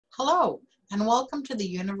Hello, and welcome to the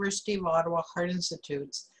University of Ottawa Heart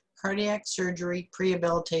Institute's Cardiac Surgery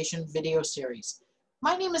Prehabilitation video series.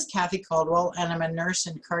 My name is Kathy Caldwell, and I'm a nurse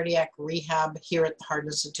in cardiac rehab here at the Heart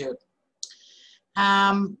Institute.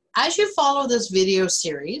 As you follow this video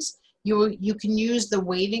series, you can use the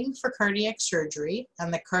Waiting for Cardiac Surgery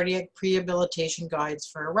and the Cardiac Prehabilitation guides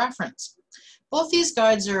for a reference. Both these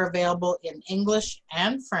guides are available in English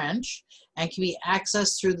and French and can be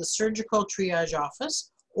accessed through the Surgical Triage Office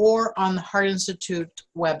or on the Heart Institute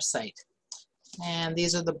website. And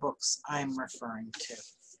these are the books I'm referring to.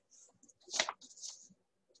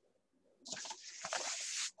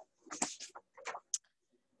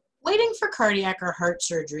 Waiting for cardiac or heart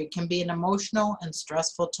surgery can be an emotional and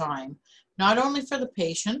stressful time, not only for the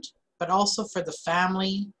patient, but also for the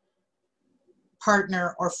family,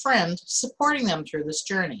 partner, or friend supporting them through this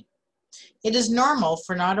journey. It is normal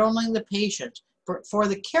for not only the patient, but for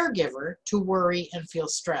the caregiver to worry and feel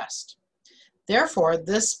stressed. Therefore,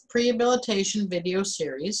 this prehabilitation video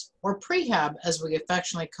series, or prehab as we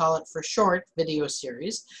affectionately call it for short, video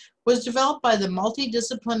series, was developed by the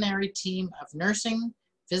multidisciplinary team of nursing,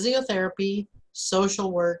 physiotherapy,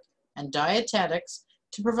 social work, and dietetics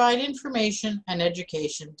to provide information and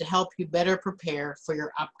education to help you better prepare for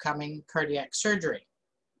your upcoming cardiac surgery.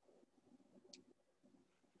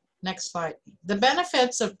 Next slide. The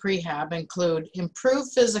benefits of prehab include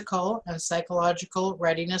improved physical and psychological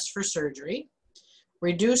readiness for surgery,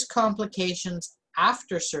 reduced complications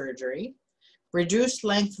after surgery, reduced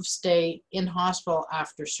length of stay in hospital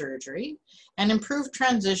after surgery, and improved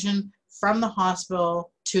transition from the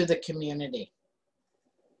hospital to the community.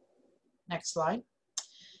 Next slide.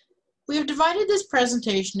 We have divided this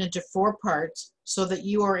presentation into 4 parts so that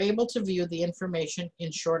you are able to view the information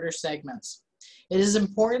in shorter segments. It is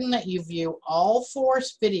important that you view all 4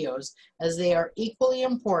 videos as they are equally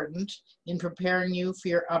important in preparing you for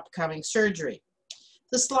your upcoming surgery.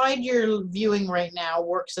 The slide you're viewing right now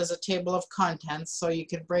works as a table of contents so you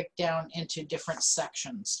can break down into different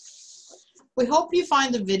sections. We hope you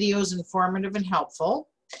find the videos informative and helpful.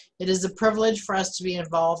 It is a privilege for us to be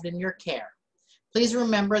involved in your care. Please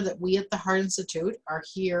remember that we at the Heart Institute are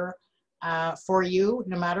here for you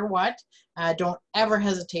no matter what. Don't ever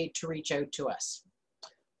hesitate to reach out to us.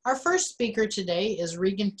 Our first speaker today is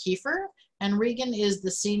Regan Kiefer, and Regan is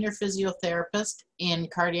the Senior Physiotherapist in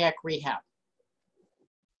Cardiac Rehab.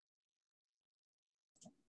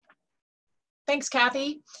 Thanks,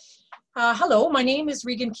 Kathy. Hello, my name is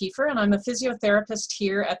Regan Kiefer, and I'm a physiotherapist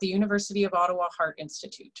here at the University of Ottawa Heart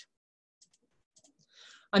Institute.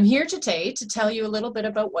 I'm here today to tell you a little bit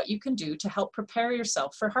about what you can do to help prepare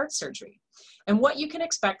yourself for heart surgery and what you can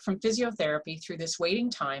expect from physiotherapy through this waiting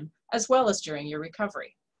time as well as during your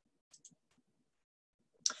recovery.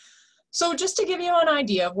 So just to give you an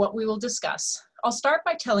idea of what we will discuss, I'll start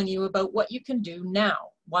by telling you about what you can do now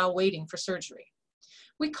while waiting for surgery.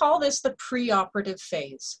 We call this the preoperative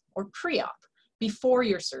phase, or pre-op, before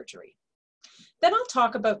your surgery. Then I'll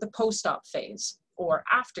talk about the post-op phase, or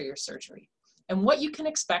after your surgery, and what you can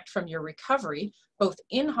expect from your recovery, both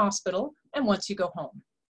in hospital and once you go home.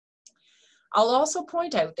 I'll also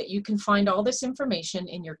point out that you can find all this information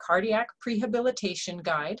in your cardiac prehabilitation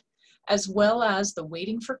guide, as well as the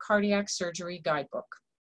Waiting for Cardiac Surgery guidebook.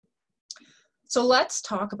 So let's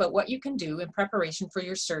talk about what you can do in preparation for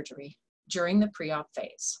your surgery during the pre-op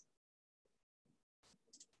phase.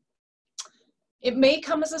 It may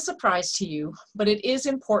come as a surprise to you, but it is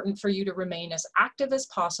important for you to remain as active as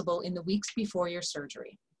possible in the weeks before your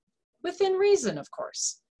surgery. Within reason, of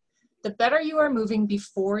course. The better you are moving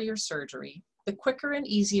before your surgery, the quicker and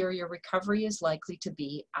easier your recovery is likely to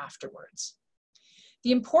be afterwards.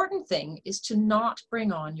 The important thing is to not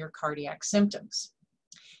bring on your cardiac symptoms.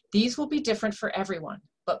 These will be different for everyone,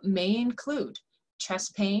 but may include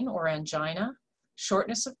chest pain or angina,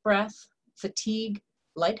 shortness of breath, fatigue,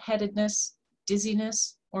 lightheadedness,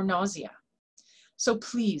 dizziness, or nausea. So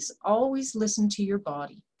please always listen to your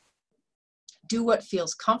body. Do what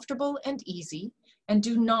feels comfortable and easy, and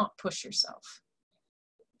do not push yourself.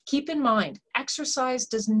 Keep in mind, exercise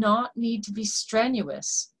does not need to be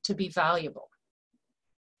strenuous to be valuable.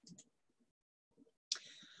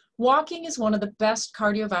 Walking is one of the best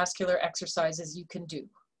cardiovascular exercises you can do,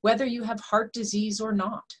 whether you have heart disease or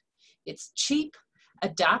not. It's cheap,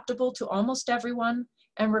 adaptable to almost everyone,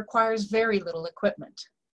 and requires very little equipment.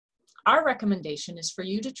 Our recommendation is for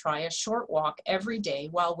you to try a short walk every day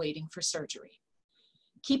while waiting for surgery.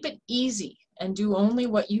 Keep it easy and do only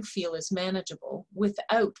what you feel is manageable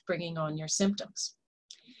without bringing on your symptoms.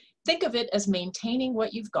 Think of it as maintaining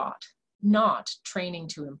what you've got, not training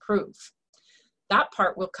to improve. That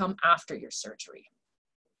part will come after your surgery.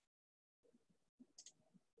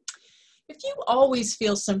 If you always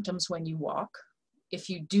feel symptoms when you walk, if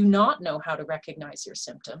you do not know how to recognize your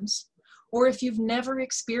symptoms, or if you've never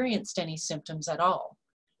experienced any symptoms at all,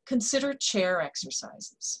 consider chair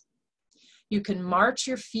exercises. You can march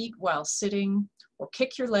your feet while sitting, or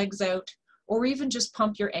kick your legs out, or even just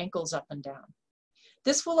pump your ankles up and down.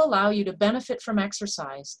 This will allow you to benefit from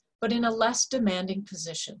exercise, but in a less demanding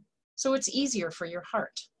position, so it's easier for your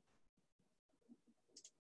heart.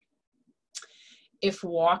 If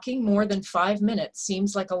walking more than 5 minutes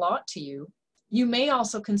seems like a lot to you, you may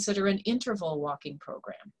also consider an interval walking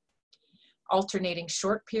program, alternating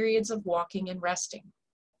short periods of walking and resting.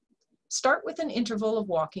 Start with an interval of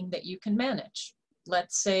walking that you can manage,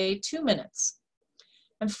 let's say 2 minutes,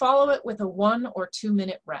 and follow it with a 1 or 2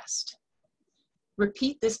 minute rest.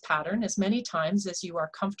 Repeat this pattern as many times as you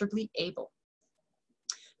are comfortably able.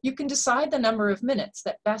 You can decide the number of minutes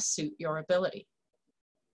that best suit your ability.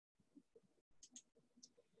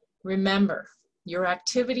 Remember, your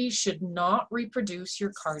activity should not reproduce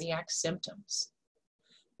your cardiac symptoms.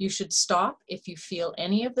 You should stop if you feel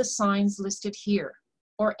any of the signs listed here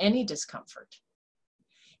or any discomfort.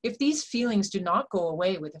 If these feelings do not go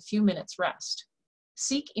away with a few minutes rest,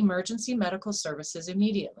 seek emergency medical services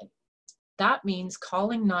immediately. That means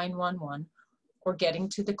calling 911 or getting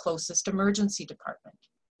to the closest emergency department.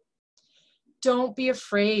 Don't be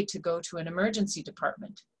afraid to go to an emergency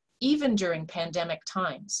department, even during pandemic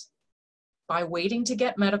times. By waiting to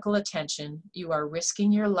get medical attention, you are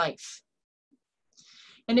risking your life.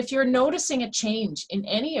 And if you're noticing a change in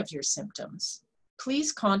any of your symptoms,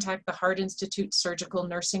 please contact the Heart Institute Surgical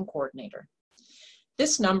Nursing Coordinator.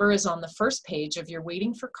 This number is on the first page of your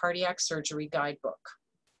Waiting for Cardiac Surgery guidebook.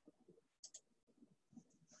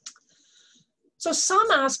 So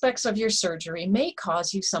some aspects of your surgery may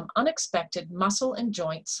cause you some unexpected muscle and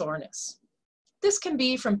joint soreness. This can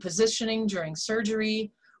be from positioning during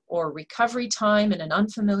surgery or recovery time in an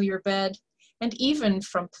unfamiliar bed, and even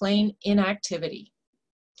from plain inactivity.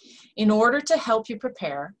 In order to help you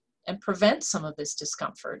prepare and prevent some of this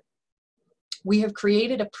discomfort, we have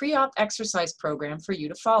created a pre-op exercise program for you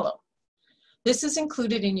to follow. This is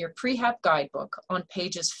included in your Prehab guidebook on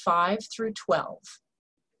pages 5 through 12.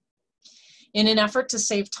 In an effort to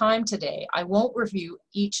save time today, I won't review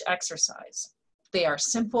each exercise. They are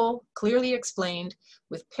simple, clearly explained,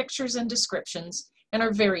 with pictures and descriptions, and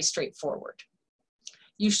are very straightforward.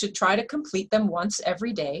 You should try to complete them once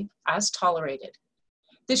every day, as tolerated.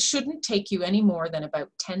 This shouldn't take you any more than about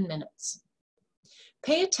 10 minutes.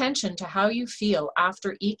 Pay attention to how you feel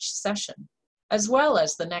after each session, as well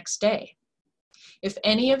as the next day. If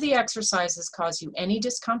any of the exercises cause you any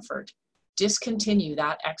discomfort, discontinue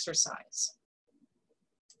that exercise.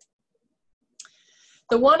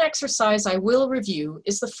 The one exercise I will review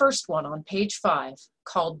is the first one on page 5,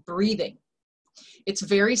 called breathing. It's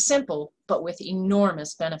very simple, but with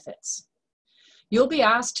enormous benefits. You'll be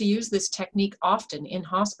asked to use this technique often in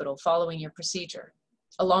hospital following your procedure,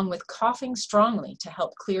 along with coughing strongly to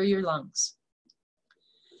help clear your lungs.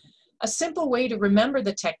 A simple way to remember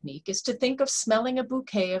the technique is to think of smelling a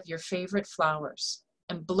bouquet of your favorite flowers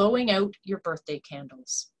and blowing out your birthday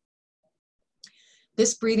candles.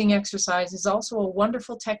 This breathing exercise is also a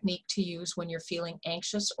wonderful technique to use when you're feeling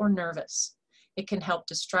anxious or nervous. It can help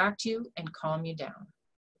distract you and calm you down.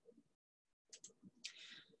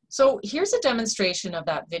 So here's a demonstration of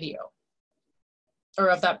that video, or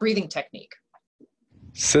of that breathing technique.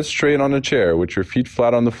 Sit straight on a chair with your feet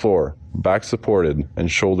flat on the floor, back supported, and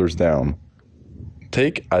shoulders down.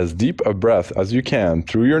 Take as deep a breath as you can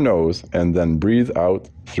through your nose and then breathe out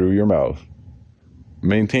through your mouth.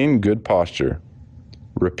 Maintain good posture.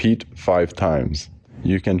 Repeat 5 times.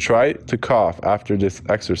 You can try to cough after this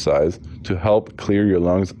exercise to help clear your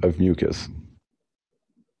lungs of mucus.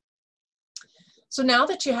 So now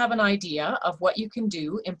that you have an idea of what you can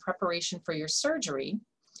do in preparation for your surgery,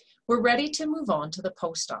 we're ready to move on to the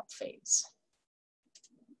post-op phase.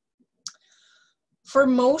 For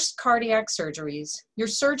most cardiac surgeries, your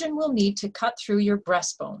surgeon will need to cut through your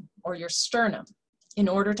breastbone or your sternum in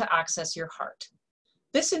order to access your heart.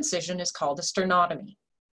 This incision is called a sternotomy.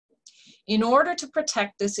 In order to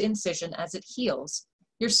protect this incision as it heals,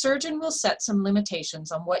 your surgeon will set some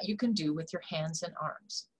limitations on what you can do with your hands and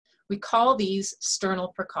arms. We call these sternal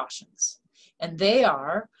precautions, and they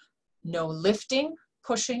are no lifting,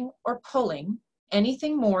 pushing, or pulling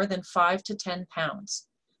anything more than 5 to 10 pounds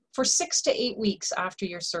for 6 to 8 weeks after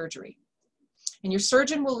your surgery. And your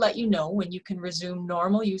surgeon will let you know when you can resume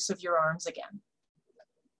normal use of your arms again.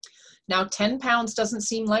 Now, 10 pounds doesn't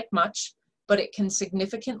seem like much, but it can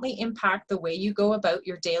significantly impact the way you go about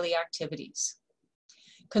your daily activities.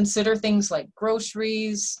 Consider things like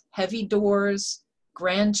groceries, heavy doors,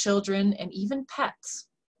 grandchildren, and even pets.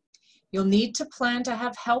 You'll need to plan to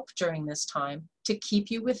have help during this time to keep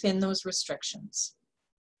you within those restrictions.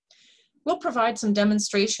 We'll provide some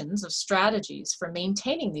demonstrations of strategies for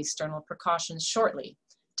maintaining these sternal precautions shortly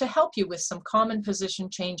to help you with some common position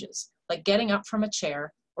changes, like getting up from a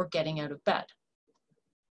chair or getting out of bed.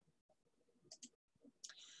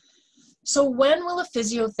 So when will a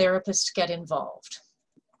physiotherapist get involved?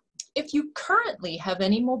 If you currently have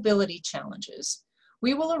any mobility challenges,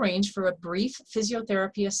 we will arrange for a brief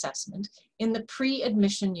physiotherapy assessment in the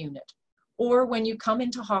pre-admission unit or when you come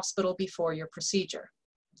into hospital before your procedure.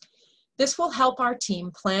 This will help our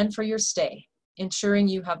team plan for your stay, ensuring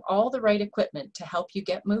you have all the right equipment to help you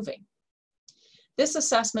get moving. This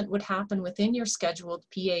assessment would happen within your scheduled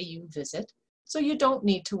PAU visit, so you don't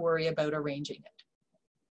need to worry about arranging it.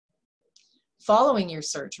 Following your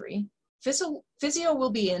surgery, physio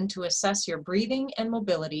will be in to assess your breathing and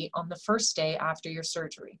mobility on the first day after your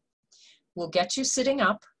surgery. We'll get you sitting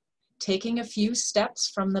up, taking a few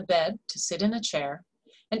steps from the bed to sit in a chair,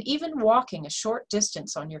 and even walking a short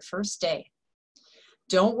distance on your first day.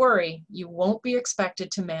 Don't worry, you won't be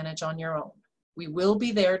expected to manage on your own. We will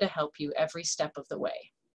be there to help you every step of the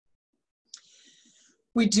way.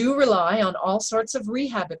 We do rely on all sorts of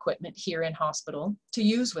rehab equipment here in hospital to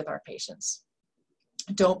use with our patients.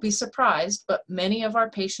 Don't be surprised, but many of our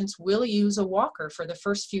patients will use a walker for the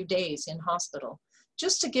first few days in hospital,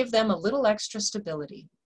 just to give them a little extra stability.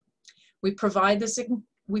 We provide this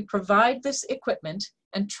equipment,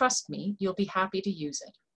 and trust me, you'll be happy to use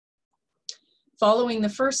it. Following the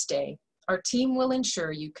first day, our team will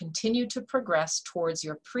ensure you continue to progress towards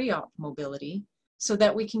your pre-op mobility so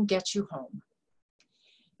that we can get you home.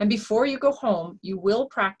 And before you go home, you will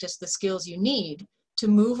practice the skills you need to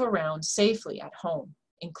move around safely at home,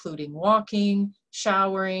 including walking,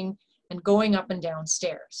 showering, and going up and down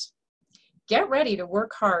stairs. Get ready to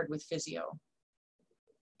work hard with physio.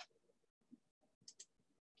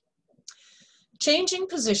 Changing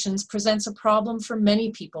positions presents a problem for many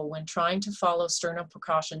people when trying to follow sternal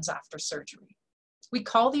precautions after surgery. We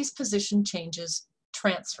call these position changes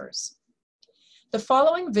transfers. The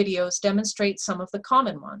following videos demonstrate some of the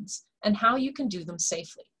common ones and how you can do them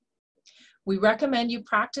safely. We recommend you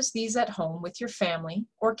practice these at home with your family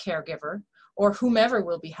or caregiver or whomever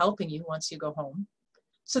will be helping you once you go home,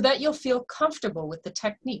 so that you'll feel comfortable with the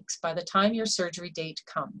techniques by the time your surgery date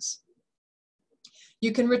comes.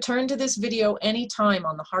 You can return to this video anytime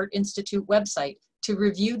on the Heart Institute website to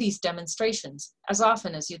review these demonstrations as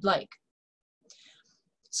often as you'd like.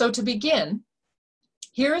 So to begin,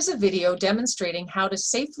 here is a video demonstrating how to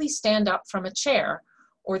safely stand up from a chair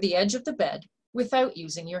or the edge of the bed without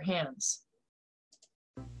using your hands.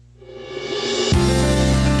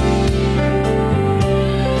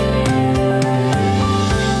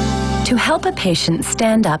 To help a patient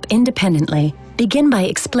stand up independently, begin by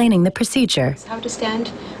explaining the procedure. How to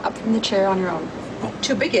stand up from the chair on your own.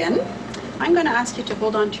 To begin, I'm going to ask you to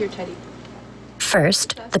hold on to your teddy.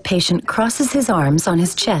 First, the patient crosses his arms on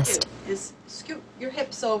his chest. Is scoot your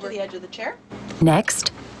hips over the edge of the chair.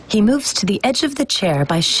 Next, he moves to the edge of the chair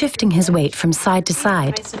by shifting his weight from side to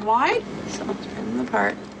side. Nice and wide, so spread them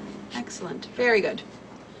apart. Excellent, very good.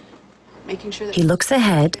 Making sure that He looks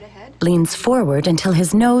ahead, leans forward until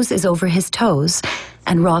his nose is over his toes,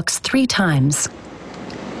 and rocks 3 times.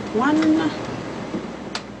 1.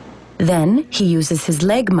 Then he uses his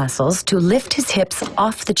leg muscles to lift his hips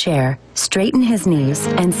off the chair, straighten his knees,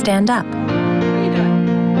 and stand up. How are you doing?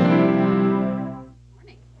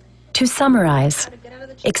 To summarize,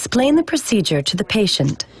 explain the procedure to the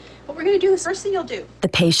patient. What we're going to do is, first thing you'll do, The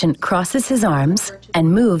patient crosses his arms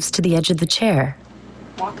and moves to the edge of the chair.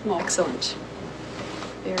 walk them over. Excellent.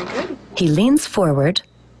 Very good. He leans forward,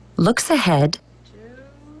 looks ahead,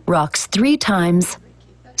 rocks 3 times,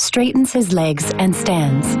 straightens his legs, and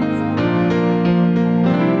stands.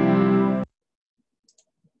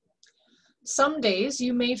 Some days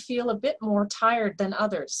you may feel a bit more tired than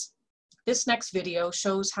others. This next video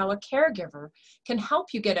shows how a caregiver can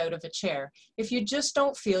help you get out of a chair if you just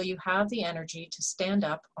don't feel you have the energy to stand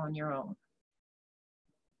up on your own.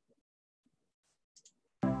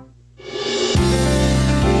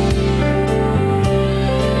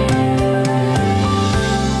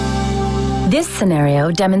 This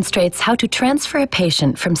scenario demonstrates how to transfer a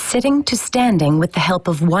patient from sitting to standing with the help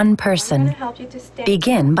of one person. Help you to stand.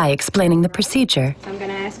 Begin by explaining the procedure. So I'm going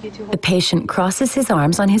to ask you to The hold. patient crosses his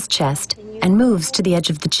arms on his chest and moves to the edge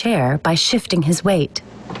of the chair by shifting his weight.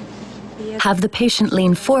 Have the patient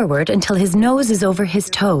lean forward until his nose is over his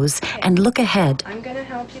toes and look ahead. I'm going to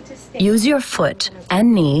help you to stand. Use your foot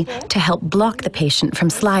and knee to help block the patient from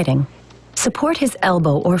sliding. Support his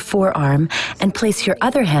elbow or forearm and place your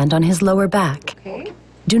other hand on his lower back. Okay.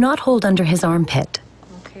 Do not hold under his armpit.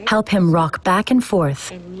 Okay. Help him rock back and forth.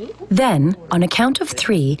 And knee. Then, on a count of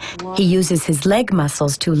 3, he uses his leg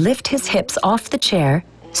muscles to lift his hips off the chair,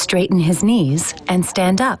 straighten his knees, and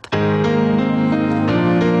stand up. Are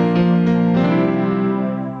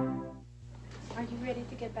you ready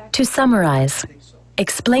to get back? To summarize,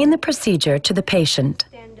 explain the procedure to the patient.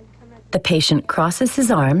 The patient crosses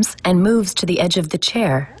his arms and moves to the edge of the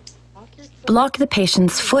chair. Block the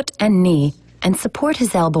patient's foot and knee and support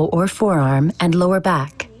his elbow or forearm and lower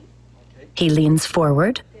back. He leans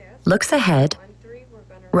forward, looks ahead,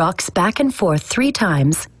 rocks back and forth 3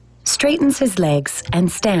 times, straightens his legs,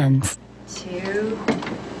 and stands. 2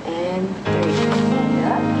 and 3. Stand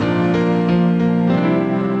up.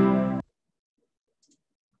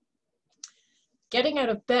 Getting out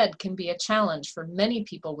of bed can be a challenge for many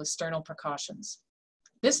people with sternal precautions.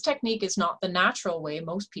 This technique is not the natural way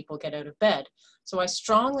most people get out of bed, so I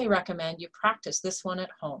strongly recommend you practice this one at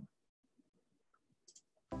home.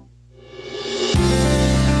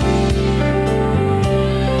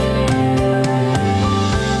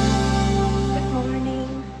 Good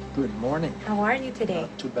morning. Good morning. How are you today?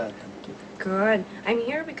 Not too bad, thank you. Good. I'm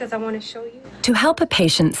here because I want to show you. To help a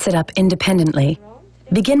patient sit up independently,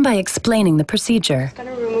 begin by explaining the procedure. I'm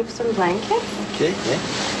going to remove some blankets. Okay,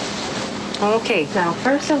 yeah. Okay. Now,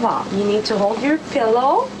 first of all, you need to hold your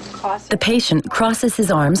pillow. The patient crosses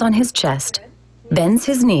his arms on his chest, bends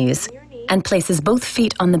his knees, and places both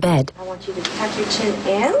feet on the bed. I want you to tuck your chin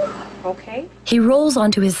in. Okay. He rolls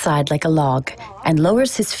onto his side like a log and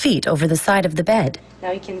lowers his feet over the side of the bed. Now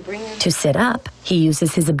you can bring your To sit up, he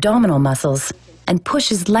uses his abdominal muscles and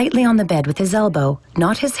pushes lightly on the bed with his elbow,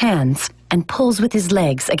 not his hands, and pulls with his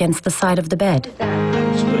legs against the side of the bed.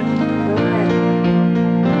 That's good.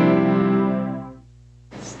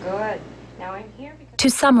 Good. Now I'm here because To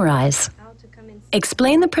summarize, how to come in.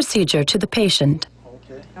 explain the procedure to the patient.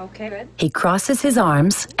 Okay. Okay. Good. He crosses his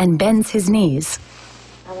arms and bends his knees.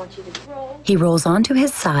 I want you to roll. He rolls onto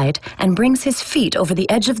his side and brings his feet over the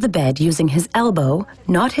edge of the bed using his elbow,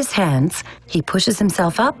 not his hands. He pushes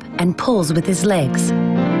himself up and pulls with his legs.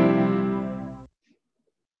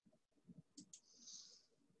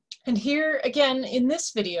 And here again in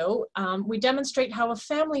this video, we demonstrate how a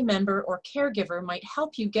family member or caregiver might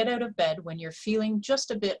help you get out of bed when you're feeling just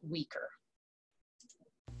a bit weaker.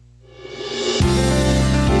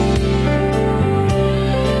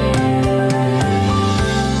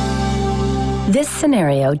 This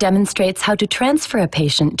scenario demonstrates how to transfer a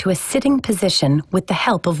patient to a sitting position with the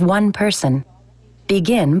help of one person.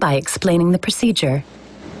 Begin by explaining the procedure.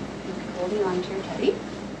 Holding on to your teddy.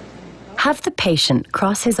 Have the patient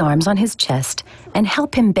cross his arms on his chest and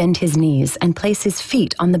help him bend his knees and place his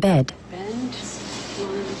feet on the bed. Bend. 1,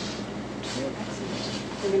 2.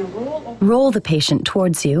 Excellent. We're going to roll over. Roll the patient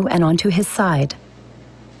towards you and onto his side.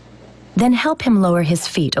 Then help him lower his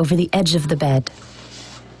feet over the edge of the bed.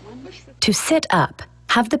 To sit up,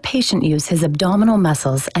 have the patient use his abdominal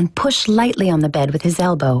muscles and push lightly on the bed with his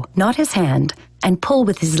elbow, not his hand, and pull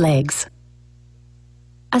with his legs.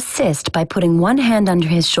 Assist by putting one hand under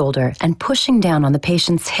his shoulder and pushing down on the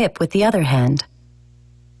patient's hip with the other hand.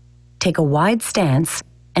 Take a wide stance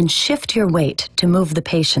and shift your weight to move the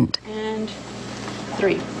patient. And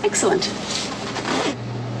 3. Excellent.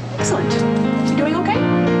 Excellent. You doing okay?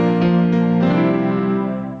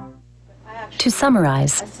 To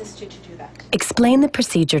summarize, Assist you to do that. explain the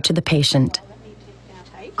procedure to the patient. Let me take down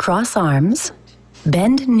tight. Cross arms,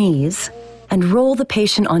 bend knees, and roll the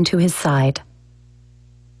patient onto his side.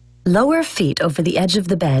 Lower feet over the edge of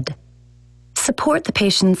the bed. Support the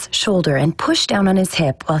patient's shoulder and push down on his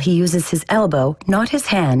hip while he uses his elbow, not his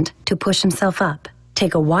hand, to push himself up.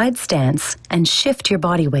 Take a wide stance and shift your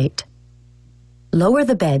body weight. Lower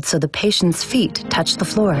the bed so the patient's feet touch the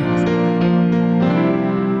floor.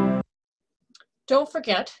 Don't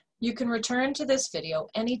forget, you can return to this video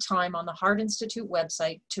anytime on the Heart Institute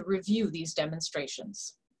website to review these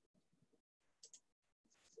demonstrations.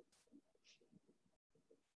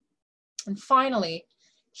 And finally,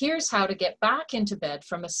 here's how to get back into bed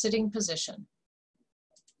from a sitting position.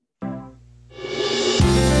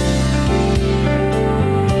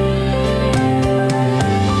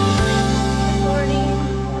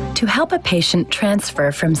 To help a patient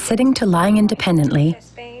transfer from sitting to lying independently,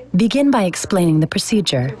 begin by explaining the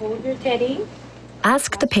procedure. Hold your teddy.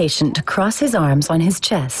 Ask the patient to cross his arms on his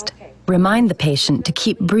chest. Remind the patient to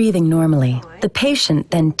keep breathing normally. The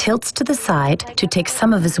patient then tilts to the side to take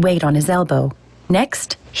some of his weight on his elbow.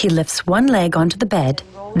 Next, he lifts one leg onto the bed,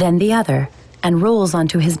 then the other, and rolls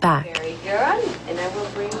onto his back. Very good. And I will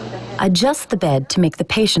bring the head. Adjust the bed to make the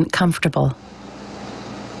patient comfortable.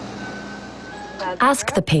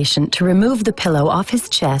 Ask the patient to remove the pillow off his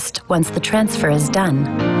chest once the transfer is done.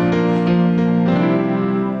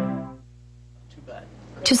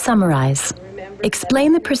 To summarize,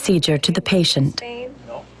 explain the procedure to the patient.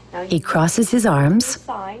 He crosses his arms,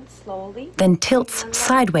 then tilts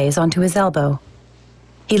sideways onto his elbow.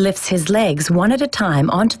 He lifts his legs one at a time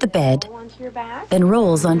onto the bed, then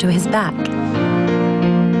rolls onto his back.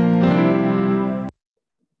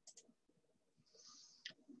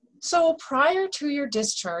 So prior to your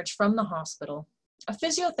discharge from the hospital, a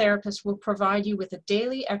physiotherapist will provide you with a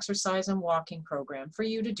daily exercise and walking program for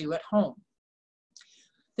you to do at home.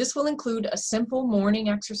 This will include a simple morning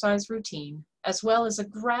exercise routine, as well as a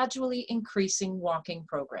gradually increasing walking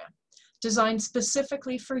program, designed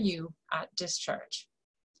specifically for you at discharge.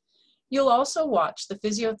 You'll also watch the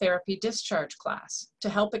physiotherapy discharge class to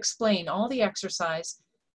help explain all the exercises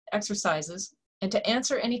and to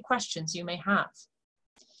answer any questions you may have.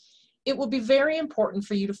 It will be very important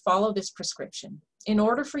for you to follow this prescription in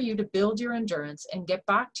order for you to build your endurance and get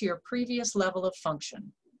back to your previous level of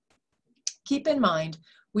function. Keep in mind,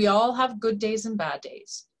 we all have good days and bad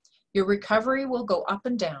days. Your recovery will go up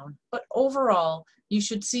and down, but overall, you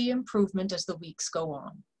should see improvement as the weeks go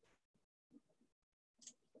on.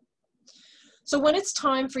 So when it's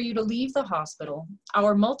time for you to leave the hospital,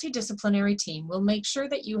 our multidisciplinary team will make sure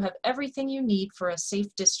that you have everything you need for a safe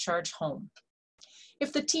discharge home.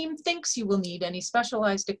 If the team thinks you will need any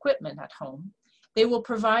specialized equipment at home, they will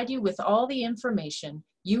provide you with all the information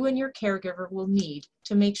you and your caregiver will need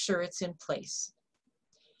to make sure it's in place.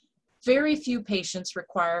 Very few patients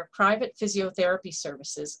require private physiotherapy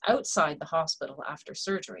services outside the hospital after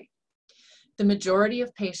surgery. The majority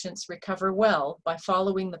of patients recover well by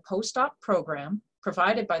following the post-op program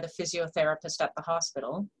provided by the physiotherapist at the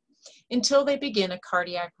hospital until they begin a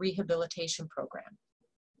cardiac rehabilitation program.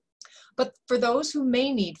 But for those who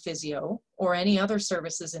may need physio or any other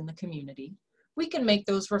services in the community, we can make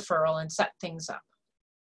those referrals and set things up.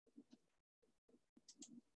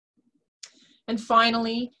 And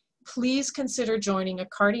finally, please consider joining a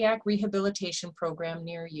cardiac rehabilitation program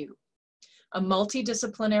near you. A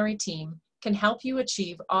multidisciplinary team can help you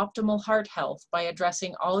achieve optimal heart health by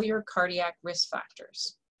addressing all your cardiac risk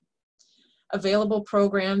factors. Available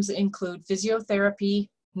programs include physiotherapy,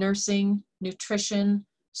 nursing, nutrition,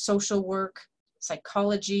 social work,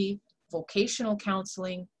 psychology, vocational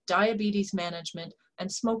counseling, diabetes management, and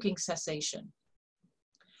smoking cessation.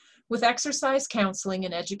 With exercise counseling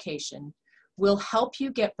and education, we'll help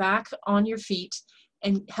you get back on your feet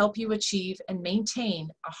and help you achieve and maintain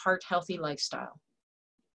a heart-healthy lifestyle.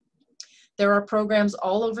 There are programs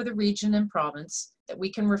all over the region and province that we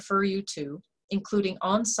can refer you to, including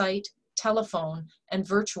on-site, telephone, and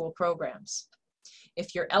virtual programs.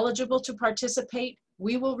 If you're eligible to participate,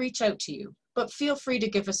 we will reach out to you, but feel free to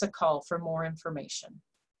give us a call for more information.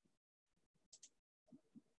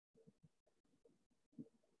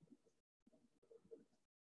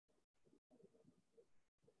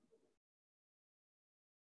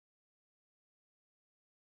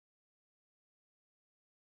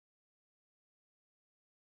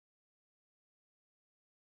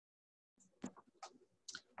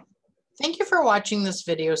 Thank you for watching this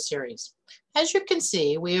video series. As you can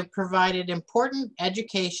see, we have provided important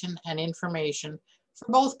education and information for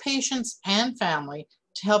both patients and family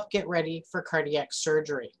to help get ready for cardiac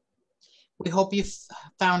surgery. We hope you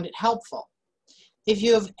found it helpful. If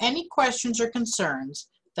you have any questions or concerns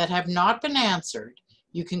that have not been answered,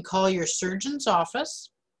 you can call your surgeon's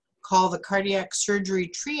office, call the cardiac surgery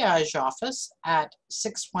triage office at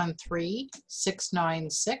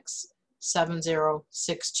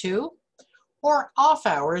 613-696-7062, or off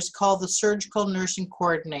hours, call the surgical nursing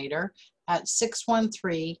coordinator at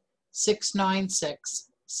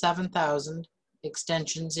 613-696-7000,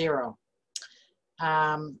 extension 0.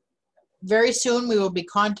 Very soon we will be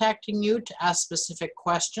contacting you to ask specific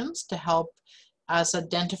questions to help us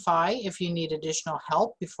identify if you need additional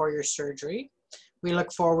help before your surgery. We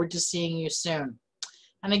look forward to seeing you soon.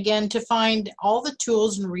 And again, to find all the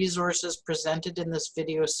tools and resources presented in this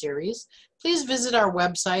video series, please visit our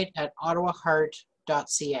website at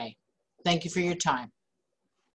ottawaheart.ca. Thank you for your time.